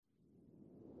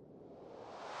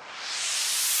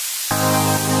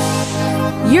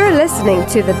You're listening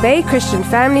to the Bay Christian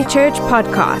Family Church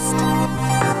podcast.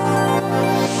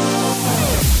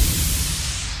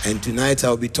 And tonight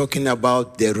I'll be talking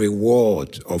about the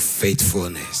reward of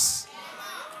faithfulness.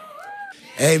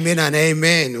 Amen and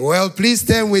amen. Well, please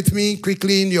turn with me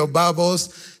quickly in your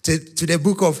Bibles to the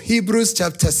book of Hebrews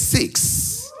chapter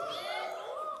 6.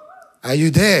 Are you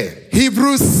there?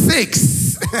 Hebrews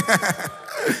 6.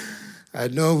 I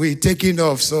know we're taking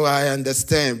off, so I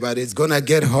understand, but it's going to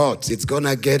get hot. It's going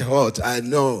to get hot. I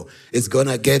know it's going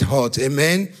to get hot.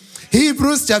 Amen.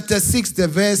 Hebrews chapter 6, the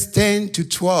verse 10 to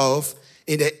 12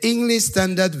 in the English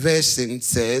Standard Version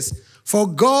says, "For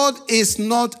God is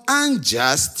not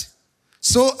unjust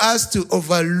so as to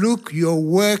overlook your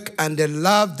work and the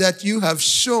love that you have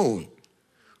shown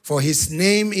for his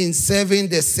name in serving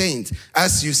the saints,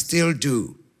 as you still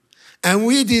do. And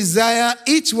we desire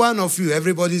each one of you,"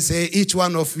 everybody say, each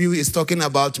one of you is talking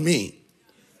about me.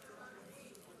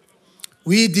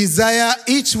 "We desire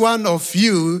each one of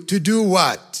you to do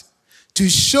what? To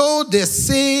show the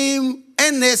same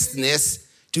earnestness,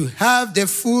 to have the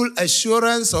full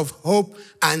assurance of hope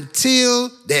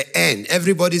until the end."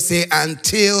 Everybody say,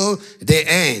 until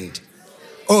the end.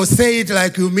 Oh, say it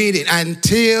like you mean it.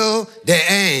 Until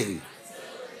the end.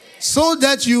 "So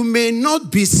that you may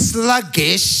not be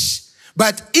sluggish,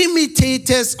 but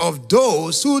imitators of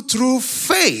those who through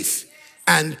faith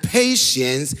and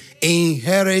patience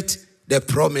inherit the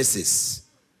promises."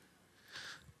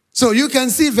 So you can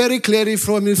see very clearly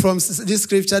from this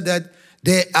scripture that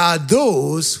there are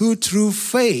those who through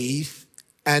faith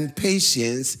and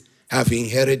patience have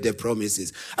inherited the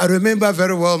promises. I remember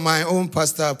very well my own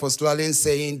pastor, Apostle Allen,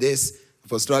 saying this.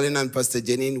 Apostle Allen and Pastor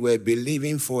Janine were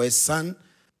believing for a son,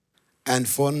 and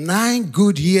for 9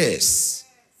 good years,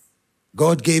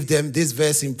 God gave them this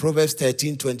verse in Proverbs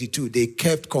 13:22. They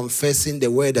kept confessing the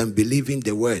word and believing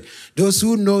the word. Those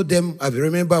who know them, I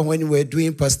remember when we were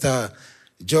doing Pastor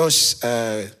Josh,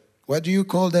 what do you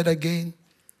call that again?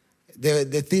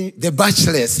 The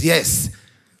bachelors, yes.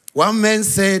 One man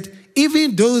said,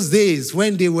 even those days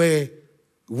when they were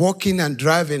walking and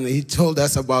driving, he told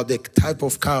us about the type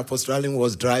of car Apostle Allen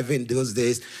was driving those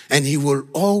days, and he will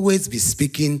always be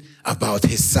speaking about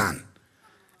his son.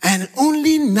 And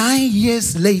only 9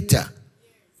 years later,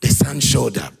 the son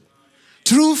showed up.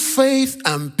 Through faith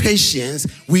and patience,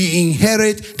 we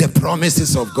inherit the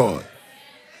promises of God.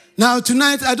 Now,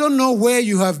 tonight, I don't know where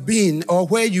you have been or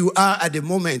where you are at the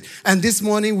moment. And this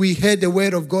morning, we heard the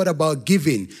word of God about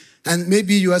giving. And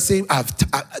maybe you are saying,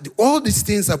 all these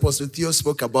things Apostle Theo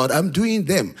spoke about, I'm doing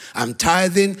them. I'm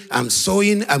tithing, I'm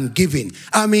sowing, I'm giving.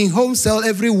 I'm in home cell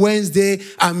every Wednesday.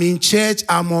 I'm in church,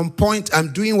 I'm on point.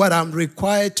 I'm doing what I'm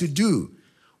required to do.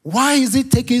 Why is it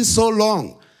taking so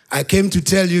long? I came to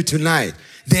tell you tonight,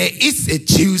 there is a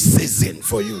due season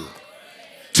for you.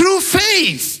 Through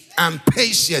faith and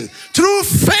patience. Through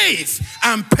faith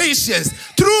and patience.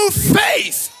 Through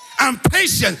faith and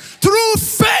patience. Through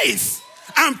faith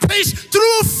and patience,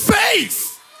 through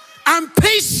faith and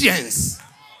patience.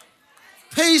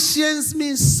 Patience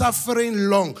means suffering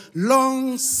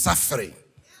long suffering.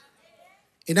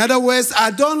 In other words,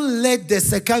 I don't let the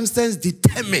circumstance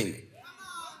determine.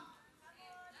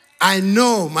 I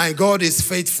know my God is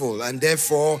faithful, and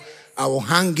therefore I will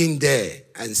hang in there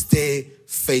and stay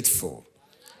faithful.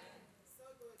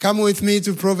 Come with me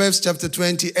to Proverbs chapter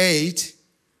 28.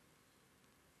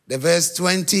 The verse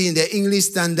 20 in the English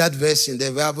Standard Version,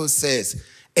 the Bible says,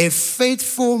 "A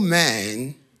faithful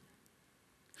man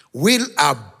will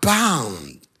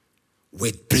abound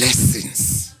with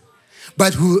blessings,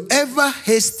 but whoever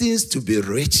hastens to be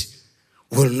rich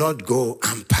will not go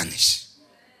unpunished."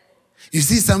 You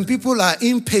see, some people are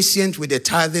impatient with the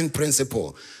tithing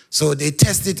principle, so they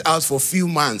test it out for a few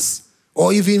months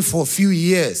or even for a few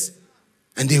years,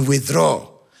 and they withdraw.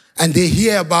 And they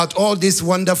hear about all these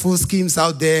wonderful schemes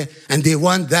out there, and they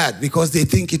want that because they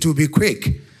think it will be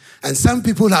quick. And some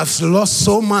people have lost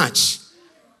so much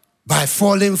by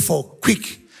falling for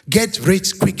quick,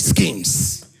 get-rich-quick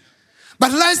schemes.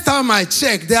 But last time I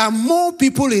checked, there are more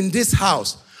people in this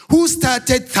house who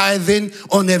started tithing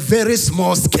on a very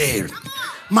small scale.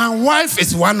 My wife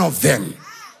is one of them.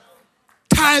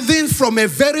 Tithing from a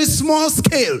very small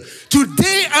scale.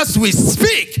 Today, as we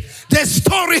speak, the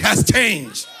story has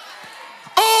changed.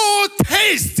 Oh,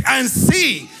 taste and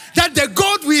see that the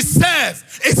God we serve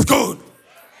is good.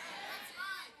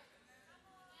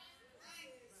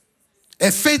 A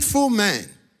faithful man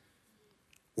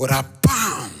would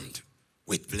abound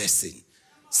with blessing.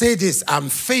 Say this, I'm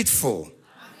faithful,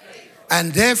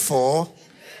 and therefore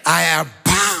I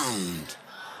abound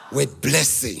with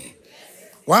blessing.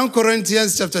 1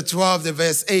 Corinthians chapter 12, the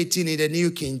verse 18 in the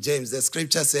New King James, the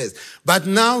scripture says, but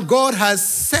now God has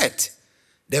set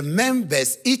the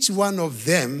members, each one of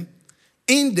them,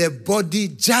 in the body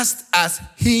just as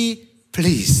he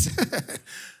pleased.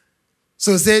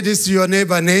 So say this to your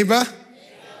neighbor.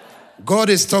 God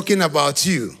is talking about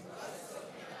you.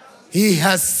 He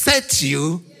has set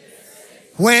you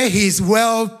where he's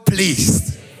well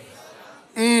pleased.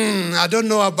 I don't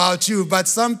know about you, but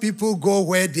some people go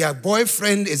where their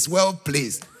boyfriend is well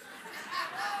pleased.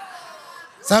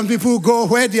 Some people go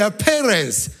where their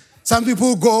parents. Some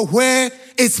people go where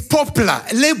it's popular,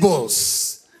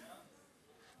 labels.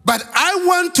 But I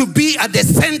want to be at the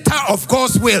center of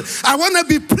God's will. I want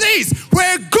to be placed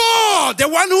where God, the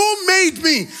one who made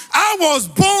me, I was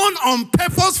born on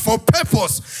purpose for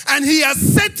purpose. And he has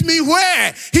set me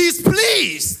where he's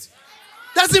pleased.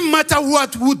 Doesn't matter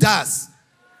who does.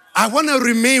 I want to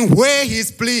remain where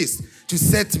he's pleased to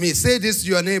set me. Say this to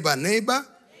your neighbor. Neighbor,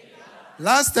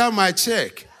 last time I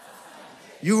checked,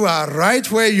 you are right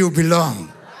where you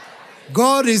belong.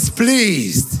 God is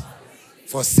pleased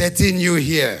for setting you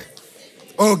here.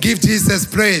 Oh, give Jesus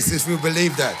praise if you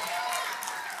believe that.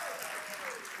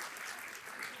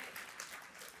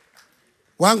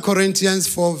 1 Corinthians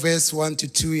 4 verse 1 to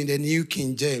 2 in the New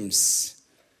King James.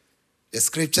 The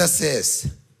scripture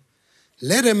says,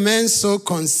 let a man so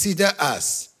consider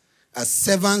us as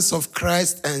servants of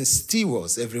Christ and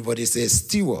stewards. Everybody says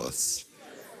stewards.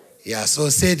 Yeah, so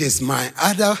say this, my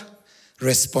other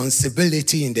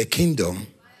responsibility in the kingdom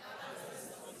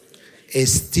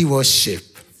is stewardship.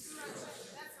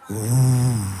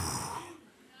 Ooh.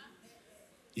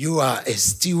 You are a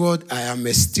steward, I am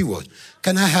a steward.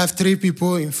 Can I have 3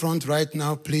 people in front right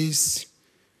now, please?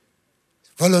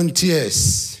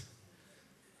 Volunteers.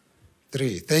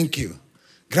 3, thank you.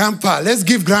 Grandpa, let's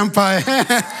give Grandpa.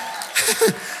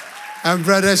 And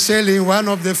Brother Shelley, one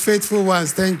of the faithful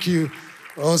ones, thank you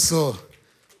also.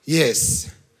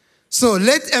 Yes. So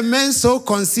let a man so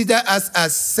consider us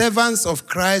as servants of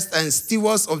Christ and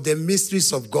stewards of the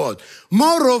mysteries of God.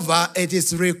 Moreover, it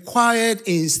is required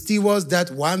in stewards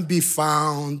that one be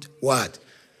found what?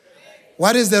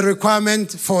 What is the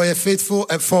requirement for a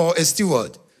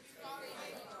steward?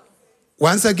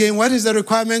 Once again, what is the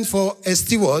requirement for a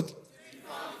steward?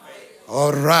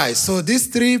 All right. So these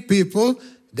 3 people,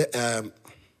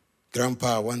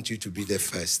 Grandpa, I want you to be the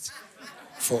first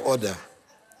for order.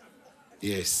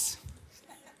 Yes.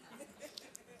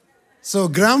 So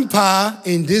Grandpa,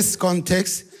 in this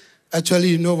context, actually,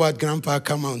 you know what? Grandpa,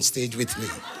 come on stage with me.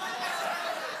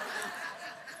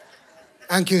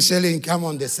 Uncle Shelley, come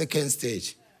on the second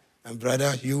stage. And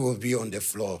brother, you will be on the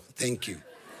floor. Thank you.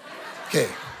 Okay.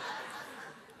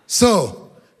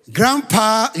 So,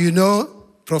 Grandpa,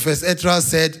 Professor Etra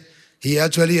said he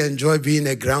actually enjoyed being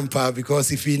a grandpa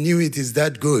because if he knew it is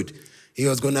that good, he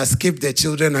was going to skip the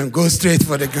children and go straight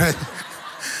for the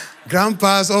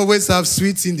Grandpas always have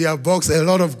sweets in their box, a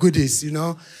lot of goodies,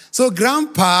 So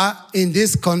Grandpa, in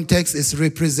this context, is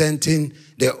representing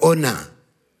the owner,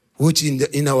 which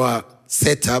in our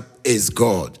setup is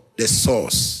God, the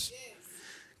source.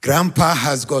 Grandpa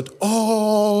has got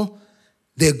all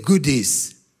the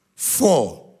goodies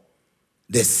for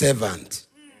the servant,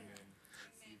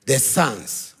 the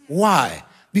sons. Why?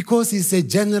 Because he's a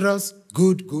generous,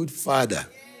 good father.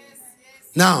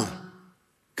 Now,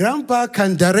 Grandpa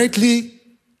can directly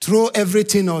throw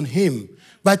everything on him,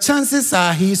 but chances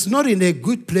are he's not in a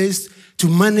good place to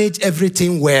manage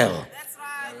everything well. That's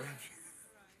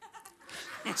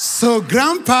right. So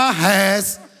Grandpa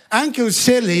has Uncle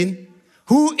Shelley,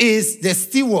 who is the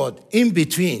steward in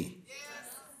between.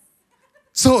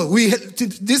 So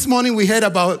this morning we heard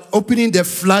about opening the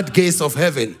floodgates of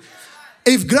heaven.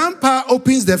 If Grandpa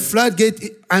opens the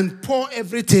floodgate and pour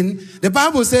everything, the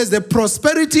Bible says the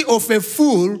prosperity of a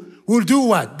fool will do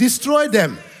what? Destroy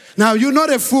them. Now, you're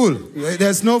not a fool.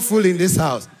 There's no fool in this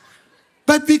house.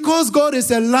 But because God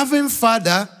is a loving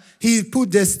father, he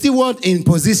put the steward in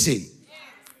position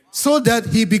so that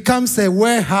he becomes a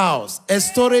warehouse, a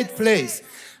storage place.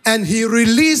 And he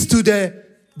released to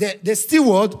the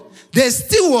steward. The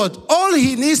steward, all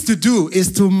he needs to do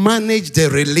is to manage the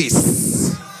release.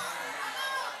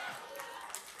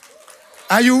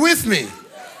 Are you with me?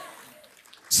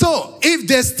 So, if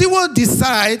the steward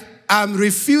decide, I'm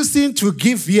refusing to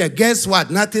give here, guess what?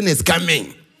 Nothing is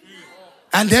coming.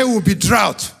 And there will be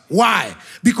drought. Why?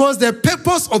 Because the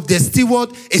purpose of the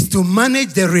steward is to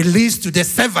manage the release to the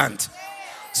servant.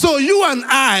 So you and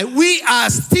I, we are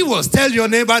stewards. Tell your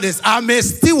neighbor this, I'm a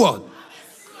steward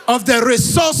of the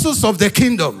resources of the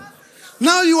kingdom.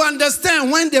 Now you understand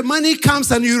when the money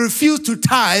comes and you refuse to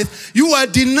tithe, you are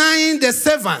denying the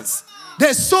servants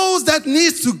The souls that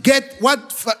needs to get what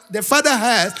the Father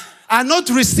has are not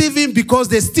receiving because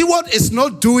the steward is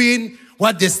not doing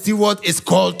what the steward is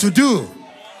called to do.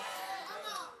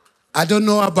 I don't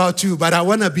know about you, but I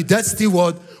want to be that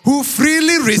steward who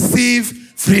freely receives,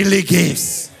 freely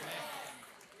gives.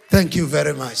 Thank you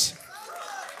very much.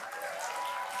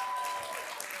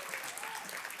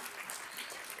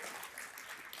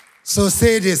 So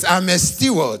say this, I'm a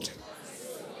steward,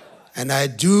 and I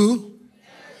do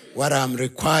what I'm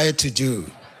required to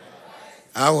do.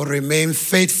 I will remain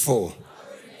faithful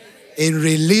in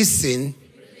releasing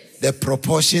the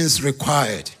proportions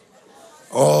required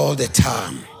all the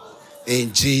time.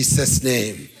 In Jesus'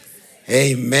 name,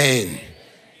 amen.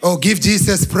 Oh, give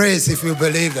Jesus praise if you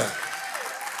believe that.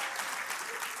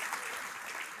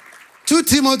 2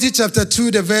 Timothy chapter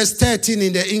 2, the verse 13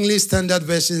 in the English Standard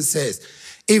Version says,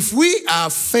 if we are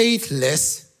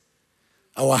faithless,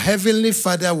 our Heavenly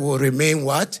Father will remain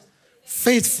what?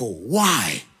 Faithful.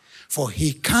 Why? For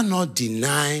he cannot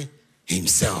deny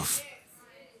himself.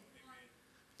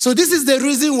 So this is the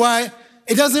reason why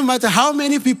it doesn't matter how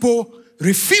many people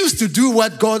refuse to do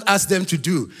what God asked them to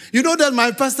do. You know that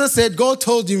my pastor said, God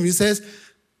told him, he says,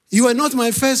 you are not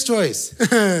my first choice.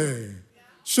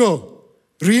 Sure.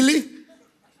 Really?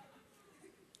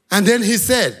 And then he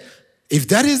said, if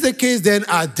that is the case, then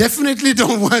I definitely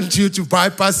don't want you to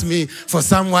bypass me for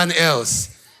someone else.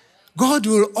 God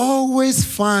will always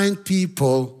find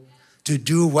people to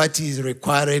do what he's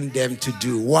requiring them to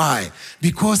do. Why?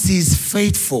 Because he's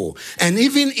faithful. And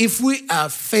even if we are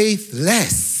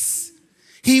faithless,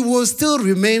 he will still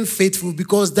remain faithful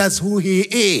because that's who he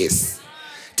is.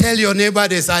 Tell your neighbor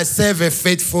this, I serve a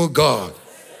faithful God.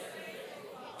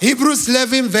 Hebrews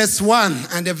 11 verse 1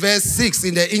 and the verse 6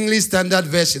 in the English Standard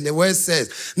Version, the word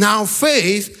says, now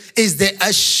faith is the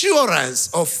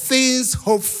assurance of things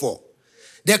hoped for,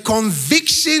 the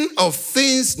conviction of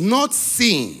things not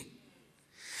seen.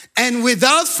 And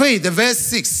without faith, the verse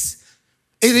 6,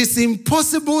 it is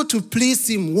impossible to please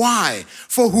him. Why?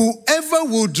 For whoever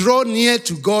will draw near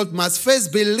to God must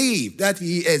first believe that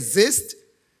he exists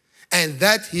and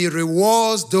that he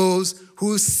rewards those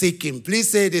who seek him.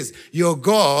 Please say this, your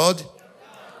God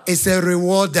is a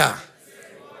rewarder.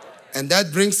 And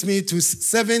that brings me to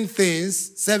 7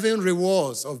 things, 7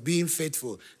 rewards of being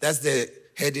faithful. That's the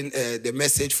heading, the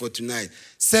message for tonight.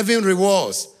 7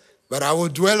 rewards. But I will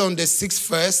dwell on the 6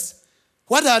 first.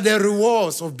 What are the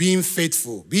rewards of being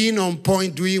faithful? Being on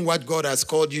point, doing what God has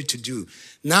called you to do.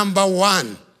 Number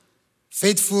 1,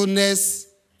 faithfulness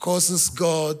causes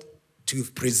God to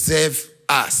preserve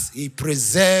us. He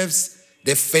preserves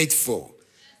the faithful.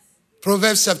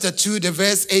 Proverbs chapter 2, the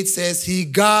verse 8 says, he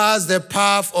guards the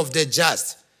path of the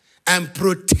just and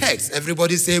protects,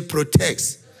 everybody say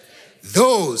protects,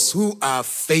 those who are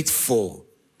faithful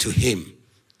to him.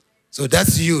 So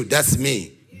that's you, that's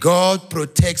me. God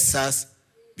protects us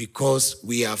because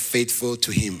we are faithful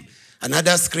to him.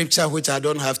 Another scripture which I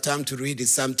don't have time to read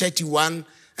is Psalm 31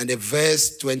 and the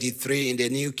verse 23 in the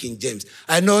New King James.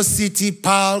 I know City,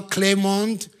 Paul,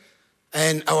 Claremont,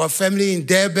 and our family in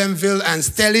Durbanville and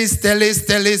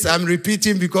Stellis. I'm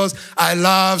repeating because I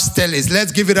love Stellis.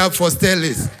 Let's give it up for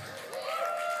Stellis.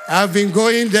 I've been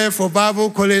going there for Bible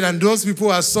college and those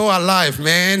people are so alive,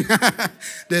 man.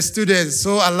 The students,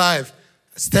 so alive.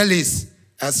 Stellis,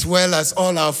 as well as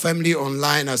all our family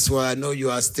online as well. I know you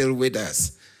are still with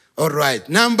us. All right.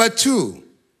 Number 2,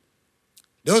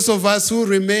 those of us who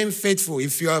remain faithful,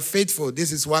 if you are faithful,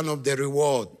 this is one of the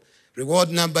reward. Reward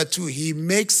number 2, he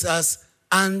makes us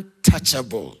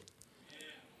untouchable.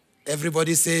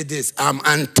 Everybody say this, I'm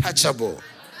untouchable.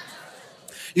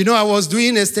 You know, I was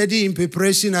doing a study in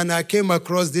preparation and I came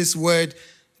across this word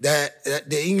that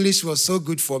the English was so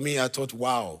good for me. I thought,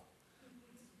 wow.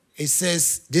 It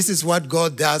says, this is what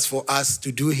God does for us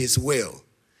to do his will.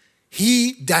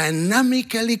 He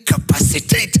dynamically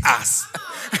capacitates us.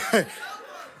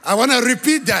 I want to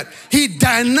repeat that. He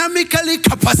dynamically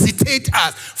capacitates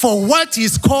us for what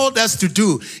he's called us to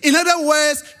do. In other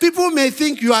words, people may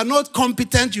think you are not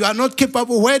competent, you are not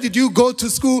capable. Where did you go to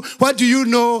school? What do you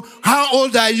know? How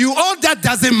old are you? All that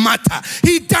doesn't matter.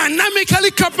 He dynamically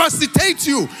capacitates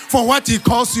you for what he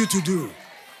calls you to do.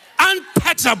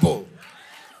 Untouchable.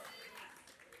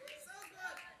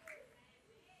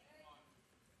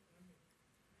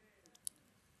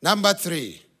 Number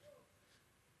 3.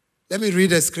 Let me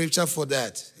read a scripture for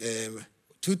that.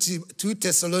 2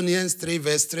 Thessalonians 3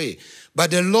 verse 3.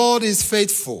 But the Lord is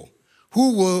faithful,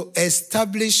 who will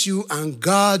establish you and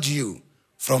guard you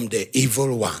from the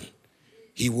evil one.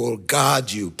 He will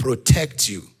guard you, protect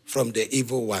you from the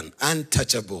evil one.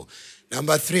 Untouchable.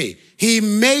 Number 3, he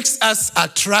makes us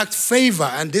attract favor.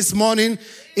 And this morning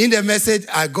in the message,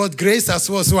 I got grace as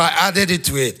well, so I added it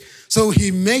to it. So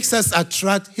he makes us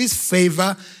attract his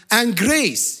favor and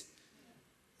grace.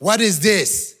 What is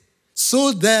this?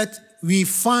 So that we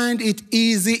find it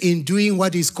easy in doing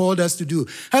what he's called us to do.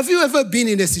 Have you ever been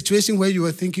in a situation where you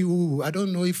were thinking, ooh, I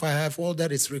don't know if I have all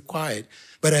that is required,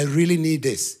 but I really need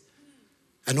this.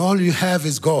 And all you have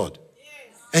is God.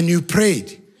 And you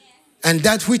prayed. And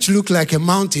that which looked like a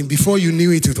mountain, before you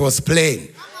knew it, it was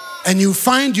plain. And you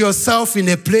find yourself in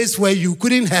a place where you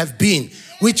couldn't have been,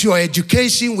 with your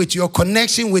education, with your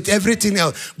connection, with everything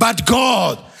else. But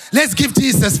God, let's give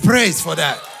Jesus praise for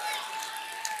that.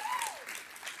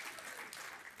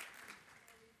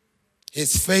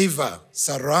 His favor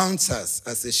surrounds us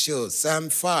as a shield. Psalm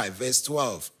 5, verse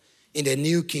 12. In the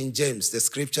New King James, the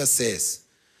scripture says,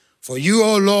 "For you,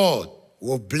 O Lord,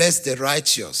 will bless the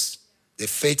righteous, the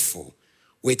faithful.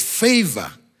 With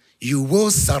favor, you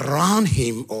will surround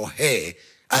him or her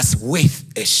as with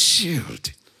a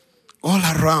shield." All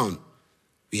around,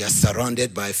 we are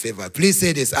surrounded by favor. Please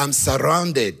say this: I'm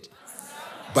surrounded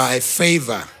by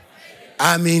favor.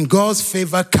 I'm in God's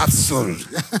favor capsule.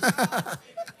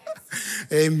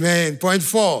 Amen. Point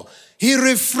 4. He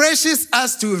refreshes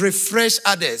us to refresh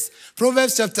others.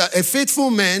 Proverbs chapter, a faithful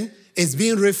man is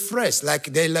being refreshed,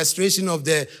 like the illustration of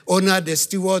the owner, the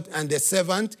steward, and the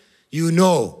servant. You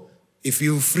know, if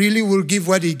you freely will give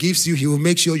what he gives you, he will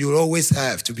make sure you'll always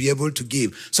have to be able to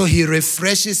give. So he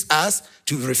refreshes us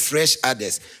to refresh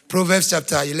others. Proverbs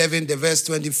chapter 11, the verse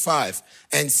 25,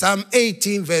 and Psalm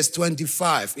 18, verse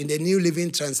 25 in the New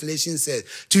Living Translation says,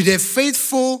 "To the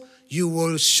faithful, you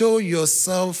will show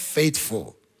yourself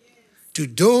faithful. To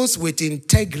those with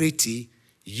integrity,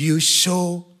 you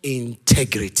show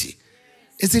integrity."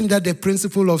 Isn't that the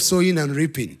principle of sowing and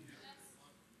reaping?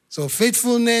 So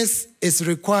faithfulness is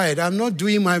required. I'm not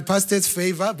doing my pastor's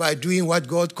favor by doing what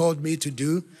God called me to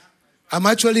do. I'm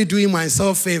actually doing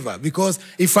myself favor, because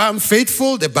if I'm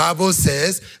faithful, the Bible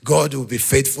says God will be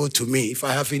faithful to me. If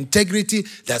I have integrity,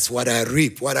 that's what I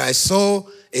reap. What I sow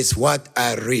is what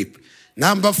I reap.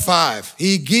 Number 5,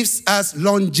 he gives us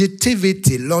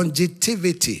longevity.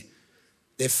 Longevity.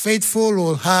 The faithful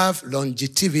will have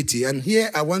longevity. And here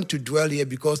I want to dwell here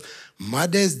because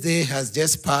Mother's Day has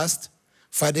just passed.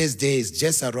 Father's Day is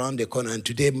just around the corner. And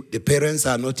today the parents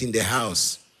are not in the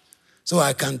house. So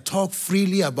I can talk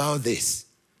freely about this.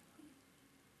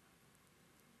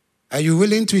 Are you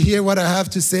willing to hear what I have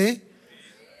to say?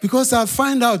 Because I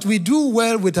find out we do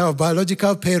well with our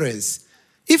biological parents.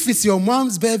 If it's your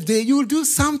mom's birthday, you'll do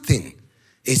something.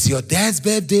 It's your dad's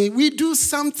birthday, we do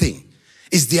something.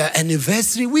 It's their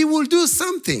anniversary, we will do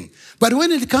something. But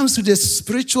when it comes to the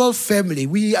spiritual family,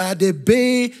 we are the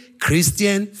Bay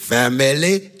Christian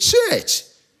Family Church.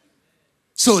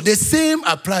 So the same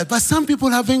applies, but some people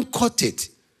haven't caught it.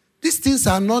 These things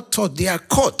are not taught, they are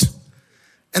caught.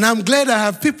 And I'm glad I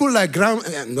have people like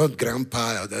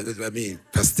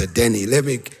Pastor Denny. Let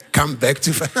me come back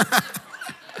to...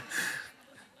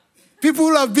 People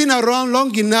who have been around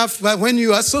long enough, but when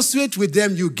you associate with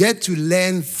them, you get to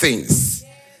learn things.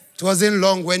 It wasn't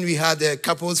long when we had a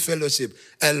couples fellowship.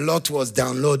 A lot was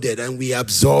downloaded and we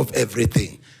absorbed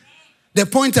everything. The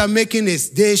point I'm making is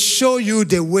they show you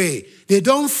the way. They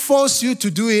don't force you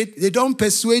to do it. They don't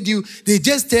persuade you. They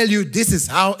just tell you this is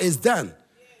how it's done.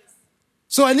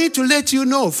 So I need to let you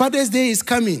know, Father's Day is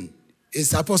coming.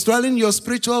 Is apostoling your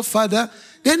spiritual father?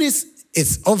 Then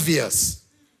it's obvious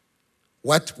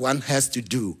what one has to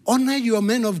do. Honor your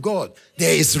men of God.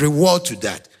 There is reward to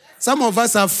that. Some of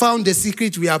us have found the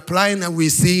secret, we are applying and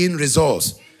we're seeing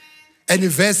results.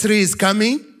 Anniversary is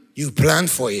coming, you plan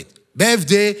for it.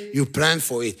 Birthday, you plan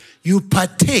for it. You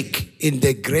partake in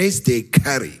the grace they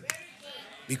carry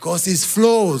because it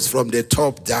flows from the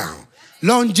top down.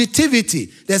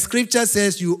 Longevity. The scripture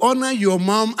says you honor your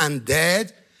mom and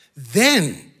dad,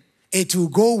 then it will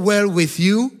go well with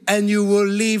you and you will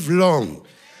live long.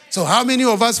 So how many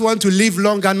of us want to live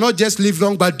long and not just live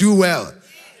long but do well?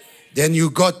 Then you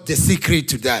got the secret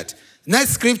to that.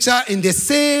 Next scripture in the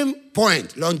same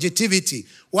point, longevity.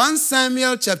 1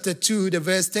 Samuel chapter 2, the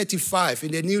verse 35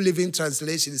 in the New Living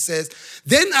Translation says,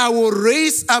 "Then I will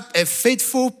raise up a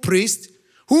faithful priest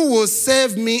who will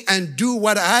serve me and do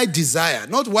what I desire."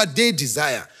 Not what they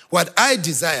desire, what I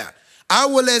desire. "I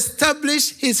will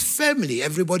establish his family."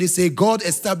 Everybody say, God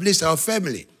established our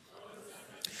family.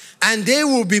 "And they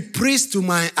will be priests to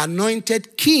my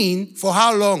anointed king." For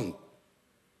how long?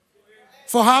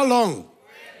 For how long?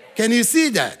 Can you see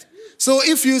that? So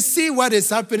if you see what is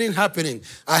happening.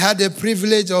 I had the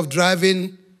privilege of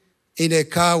driving in a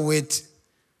car with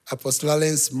Apostle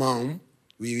Allen's mom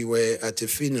we were at a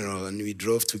funeral and we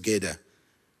drove together.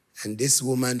 And this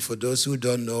woman, for those who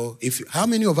don't know, how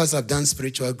many of us have done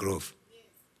spiritual growth?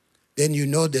 Then you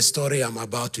know the story I'm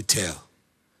about to tell.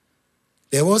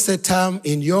 There was a time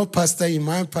in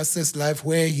my pastor's life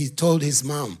where he told his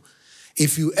mom,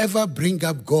 if you ever bring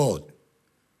up God,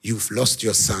 you've lost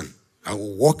your son. I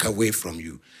will walk away from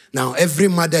you. Now, every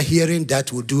mother hearing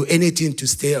that will do anything to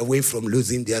stay away from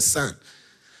losing their son.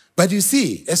 But you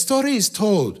see, a story is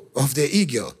told of the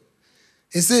eagle.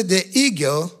 It said the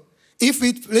eagle, if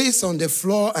it lays on the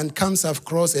floor and comes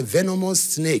across a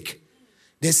venomous snake,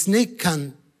 the snake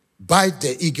can bite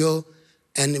the eagle,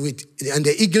 and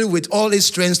the eagle, with all its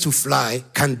strength to fly,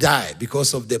 can die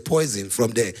because of the poison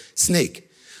from the snake.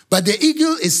 But the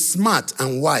eagle is smart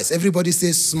and wise. Everybody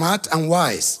says smart and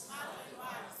wise.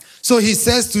 So he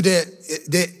says to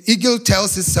the eagle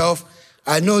tells itself,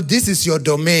 I know this is your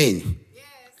domain,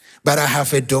 but I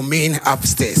have a domain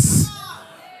upstairs.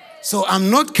 So I'm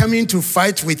not coming to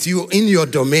fight with you in your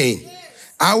domain.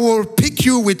 I will pick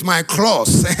you with my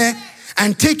claws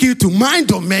and take you to my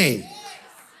domain.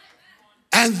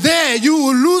 And there you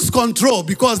will lose control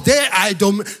because there I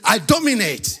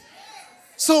dominate.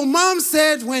 So mom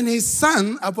said when his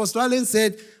son, Apostle Allen,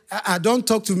 said, don't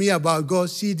talk to me about God,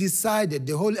 she decided,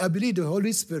 I believe the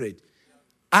Holy Spirit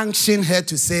unctioned her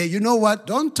to say, you know what,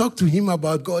 don't talk to him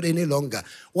about God any longer.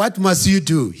 What must you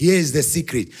do? Here is the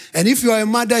secret. And if you are a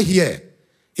mother here,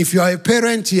 if you are a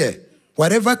parent here,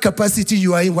 whatever capacity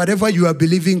you are in, whatever you are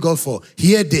believing God for,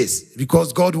 hear this,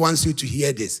 because God wants you to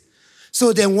hear this.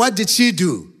 So then what did she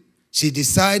do? She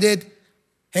decided,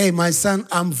 hey, my son,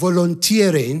 I'm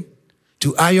volunteering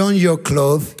to iron your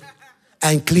clothes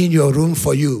and clean your room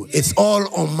for you. It's all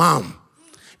on mom.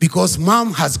 Because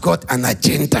mom has got an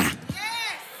agenda.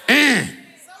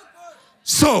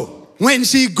 So, when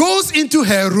she goes into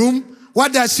her room,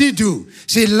 what does she do?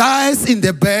 She lies in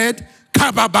the bed.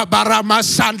 Kababarama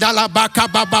shandala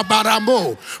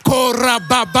bakababaramo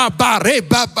korababa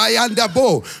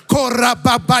rebabayandabo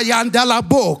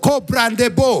korababayandalabo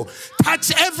kobrandebo.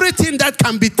 Touch everything that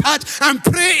can be touched and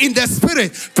pray in the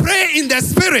spirit. Pray in the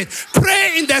spirit.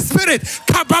 Pray in the spirit.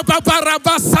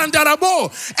 Kababaraba sandarabo.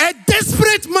 A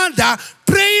desperate mother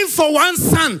praying for one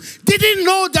son didn't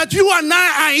know that you and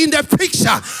I are in the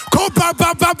picture.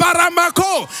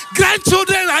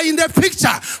 Grandchildren are in the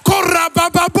picture.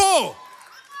 Korabababo.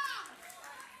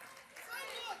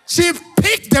 She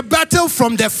picked the battle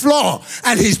from the floor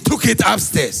and he took it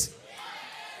upstairs.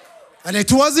 And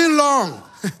it wasn't long.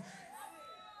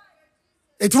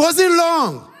 It wasn't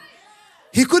long.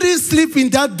 He couldn't sleep in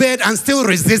that bed and still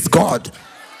resist God.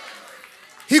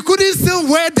 He couldn't still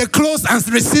wear the clothes and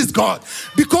resist God.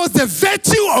 Because the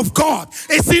virtue of God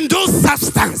is in those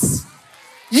substance.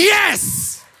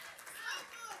 Yes.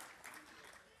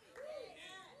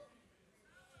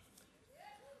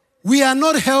 We are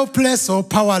not helpless or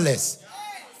powerless.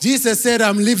 Jesus said,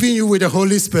 I'm leaving you with the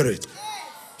Holy Spirit.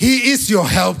 He is your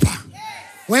helper.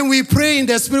 When we pray in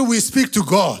the Spirit, we speak to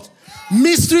God.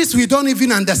 Mysteries we don't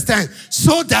even understand.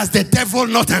 So does the devil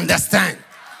not understand.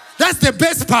 That's the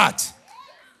best part.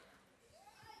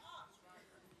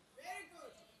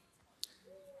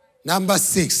 Number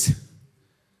 6.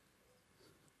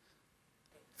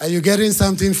 Are you getting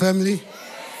something, family?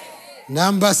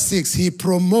 Number 6, he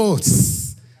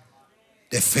promotes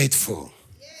the faithful.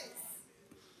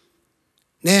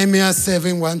 Nehemiah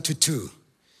 7:1-2.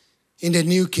 In the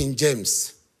New King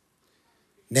James.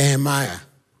 Nehemiah.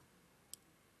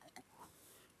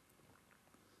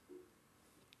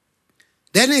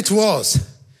 Then it was,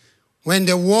 when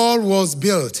the wall was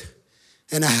built,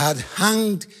 and I had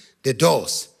hanged the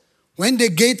doors, when the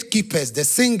gatekeepers, the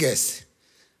singers,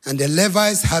 and the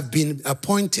Levites have been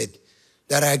appointed,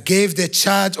 that I gave the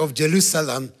charge of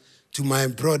Jerusalem to my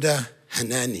brother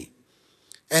Hanani.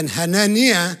 And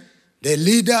Hananiah, the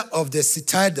leader of the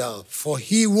citadel, for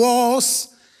he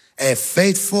was a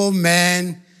faithful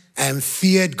man and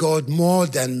feared God more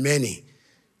than many.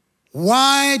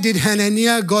 Why did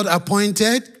Hananiah got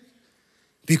appointed?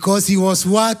 Because he was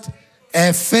what?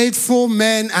 A faithful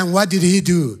man, and what did he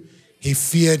do? He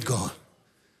feared God.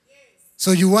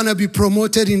 So you want to be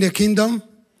promoted in the kingdom?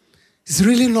 It's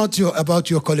really not about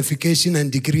your qualification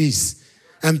and degrees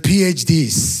and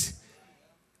PhDs.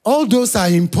 All those are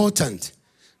important.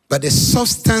 But the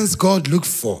substance God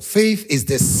looks for, faith is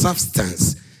the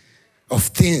substance of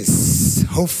things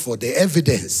hoped for, the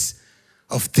evidence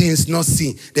of things not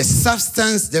seen. The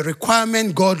substance, the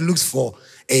requirement God looks for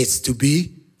is to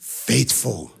be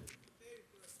faithful.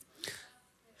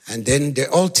 And then the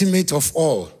ultimate of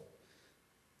all.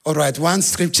 All right, one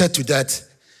scripture to that.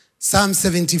 Psalm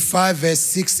 75 verse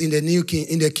 6 in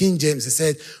the King James, it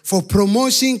said, "For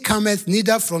promotion cometh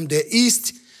neither from the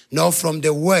east, nor from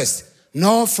the west,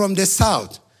 nor from the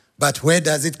south." But where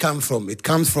does it come from? It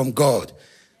comes from God.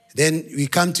 Then we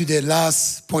come to the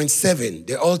last point 7,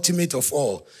 the ultimate of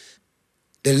all.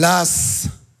 The last,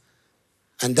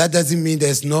 and that doesn't mean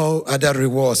there's no other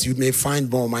rewards. You may find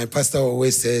more. My pastor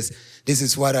always says, this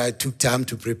is what I took time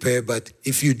to prepare, but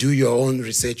if you do your own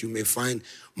research, you may find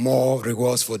more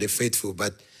rewards for the faithful.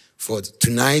 But for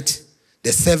tonight,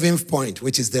 the 7th point,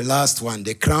 which is the last one,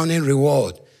 the crowning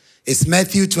reward, is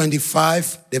Matthew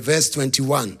 25, the verse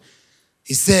 21.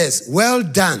 It says, "Well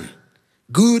done,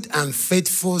 good and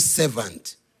faithful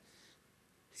servant."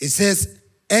 It says,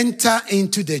 "Enter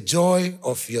into the joy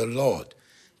of your Lord."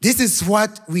 This is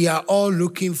what we are all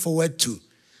looking forward to.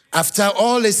 After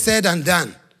all is said and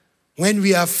done, when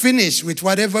we are finished with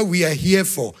whatever we are here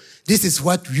for, this is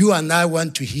what you and I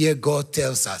want to hear God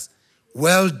tells us.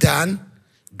 Well done,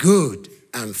 good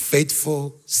and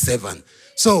faithful servant.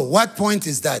 So what point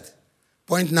is that?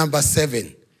 Point number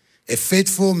 7. A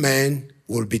faithful man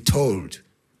will be told,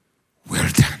 well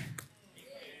done.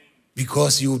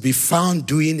 Because you will be found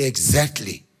doing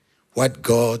exactly what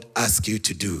God asked you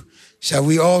to do. Shall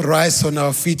we all rise on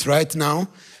our feet right now?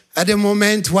 At the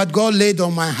moment, what God laid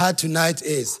on my heart tonight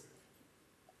is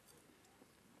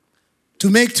to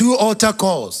make 2 altar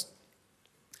calls.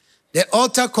 The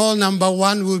altar call number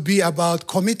 1 will be about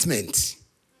commitment.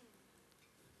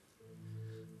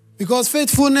 Because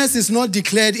faithfulness is not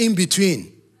declared in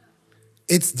between.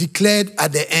 It's declared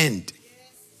at the end.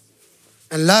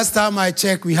 And last time I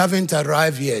checked, we haven't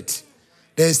arrived yet.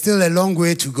 There's still a long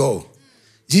way to go.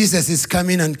 Jesus is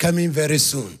coming and coming very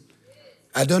soon.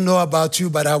 I don't know about you,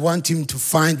 but I want him to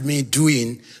find me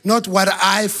doing not what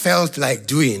I felt like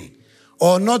doing,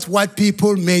 or not what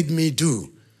people made me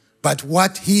do, but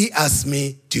what he asked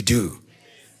me to do.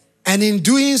 And in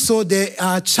doing so, there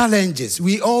are challenges.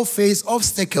 We all face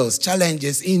obstacles,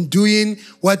 challenges in doing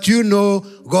what you know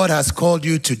God has called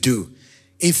you to do.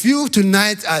 If you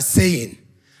tonight are saying,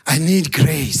 I need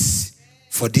grace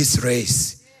for this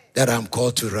race that I'm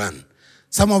called to run.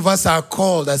 Some of us are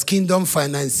called as kingdom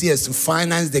financiers to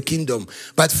finance the kingdom,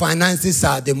 but finances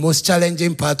are the most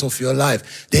challenging part of your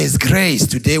life. There's grace.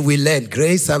 Today we learn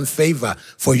grace and favor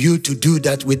for you to do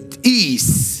that with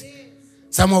ease.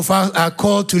 Some of us are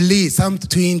called to lead, some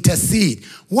to intercede.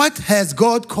 What has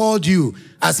God called you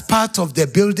as part of the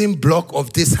building block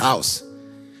of this house?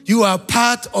 You are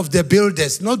part of the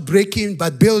builders, not breaking,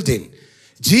 but building.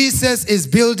 Jesus is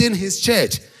building his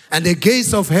church, and the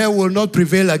gates of hell will not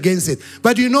prevail against it.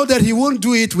 But you know that he won't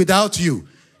do it without you.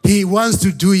 He wants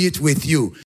to do it with you.